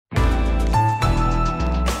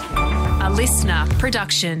listener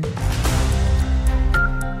production.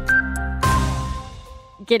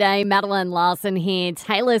 G'day, Madeline Larson here.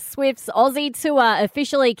 Taylor Swift's Aussie tour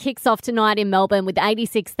officially kicks off tonight in Melbourne with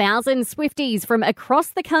 86,000 Swifties from across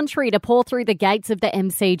the country to pour through the gates of the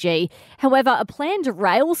MCG. However, a planned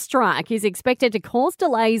rail strike is expected to cause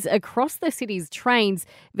delays across the city's trains.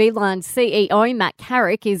 V-Line CEO Matt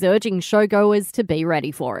Carrick is urging showgoers to be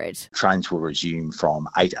ready for it. Trains will resume from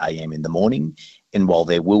 8 a.m. in the morning. And while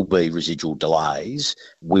there will be residual delays,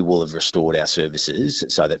 we will have restored our services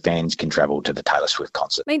so that fans can travel to the Taylor Swift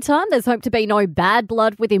concert. Meantime, there's hope to be no bad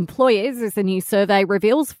blood with employers as a new survey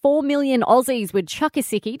reveals 4 million Aussies would chuck a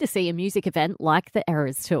sickie to see a music event like the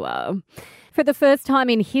Eras Tour. For the first time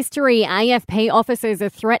in history, AFP officers are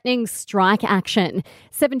threatening strike action.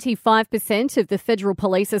 75% of the Federal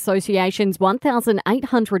Police Association's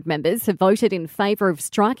 1,800 members have voted in favour of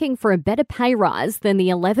striking for a better pay rise than the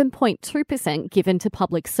 11.2% given to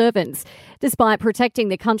public servants. Despite protecting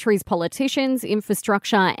the country's politicians,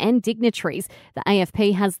 infrastructure and dignitaries, the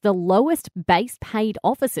AFP has the lowest base paid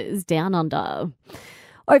officers down under.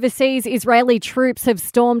 Overseas, Israeli troops have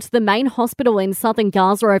stormed the main hospital in southern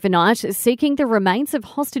Gaza overnight, seeking the remains of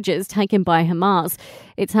hostages taken by Hamas.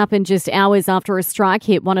 It's happened just hours after a strike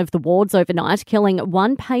hit one of the wards overnight, killing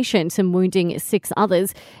one patient and wounding 6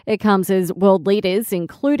 others. It comes as world leaders,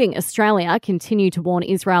 including Australia, continue to warn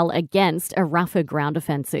Israel against a Rafah ground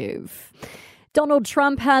offensive. Donald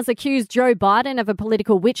Trump has accused Joe Biden of a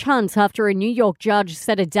political witch hunt after a New York judge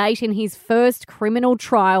set a date in his first criminal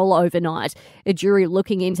trial overnight. A jury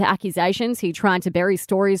looking into accusations he tried to bury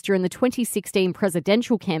stories during the 2016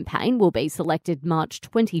 presidential campaign will be selected March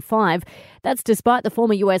 25. That's despite the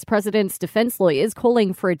former US president's defense lawyers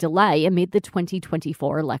calling for a delay amid the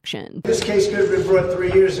 2024 election. This case could have been brought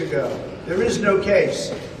 3 years ago. There is no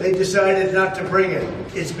case. They decided not to bring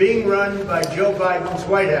it. It's being run by Joe Biden's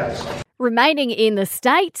White House. Remaining in the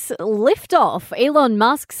States, liftoff. Elon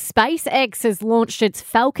Musk's SpaceX has launched its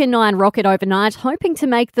Falcon 9 rocket overnight, hoping to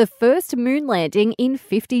make the first moon landing in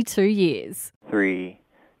 52 years. 3,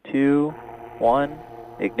 2, 1,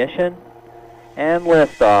 ignition, and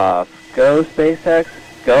liftoff. Go SpaceX,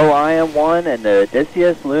 go IM-1 and the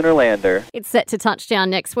Odysseus lunar lander. It's set to touch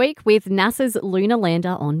down next week with NASA's lunar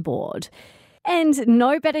lander on board. And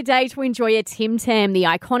no better day to enjoy a Tim Tam. The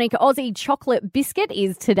iconic Aussie chocolate biscuit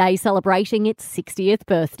is today celebrating its 60th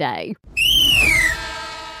birthday.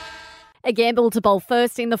 A gamble to bowl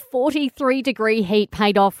first in the 43-degree heat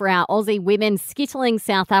paid off for our Aussie women, skittling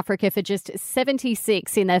South Africa for just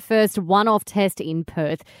 76 in their first one-off test in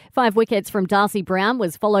Perth. 5 wickets from Darcy Brown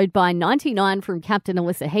was followed by 99 from captain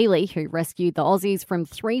Alyssa Healy, who rescued the Aussies from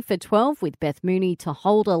 3 for 12 with Beth Mooney to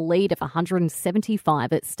hold a lead of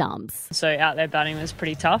 175 at stumps. So out there batting was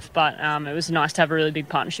pretty tough, but it was nice to have a really big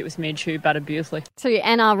partnership with Midge, who batted beautifully. To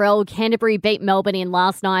NRL, Canterbury beat Melbourne in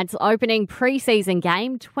last night's opening pre-season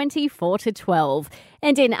game, 24-12.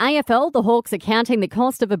 And in AFL, the Hawks are counting the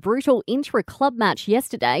cost of a brutal intra-club match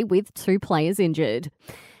yesterday with 2 players injured.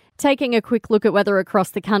 Taking a quick look at weather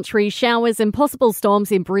across the country, showers and possible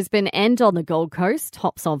storms in Brisbane and on the Gold Coast,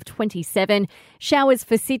 tops of 27. Showers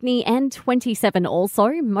for Sydney and 27 also.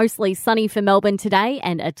 Mostly sunny for Melbourne today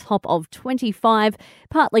and a top of 25.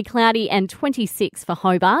 Partly cloudy and 26 for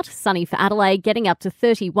Hobart. Sunny for Adelaide, getting up to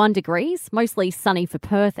 31 degrees. Mostly sunny for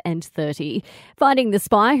Perth and 30. Finding the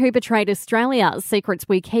Spy Who Betrayed Australia. Secrets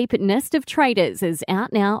We Keep, Nest of Traitors is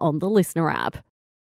out now on the Listener app.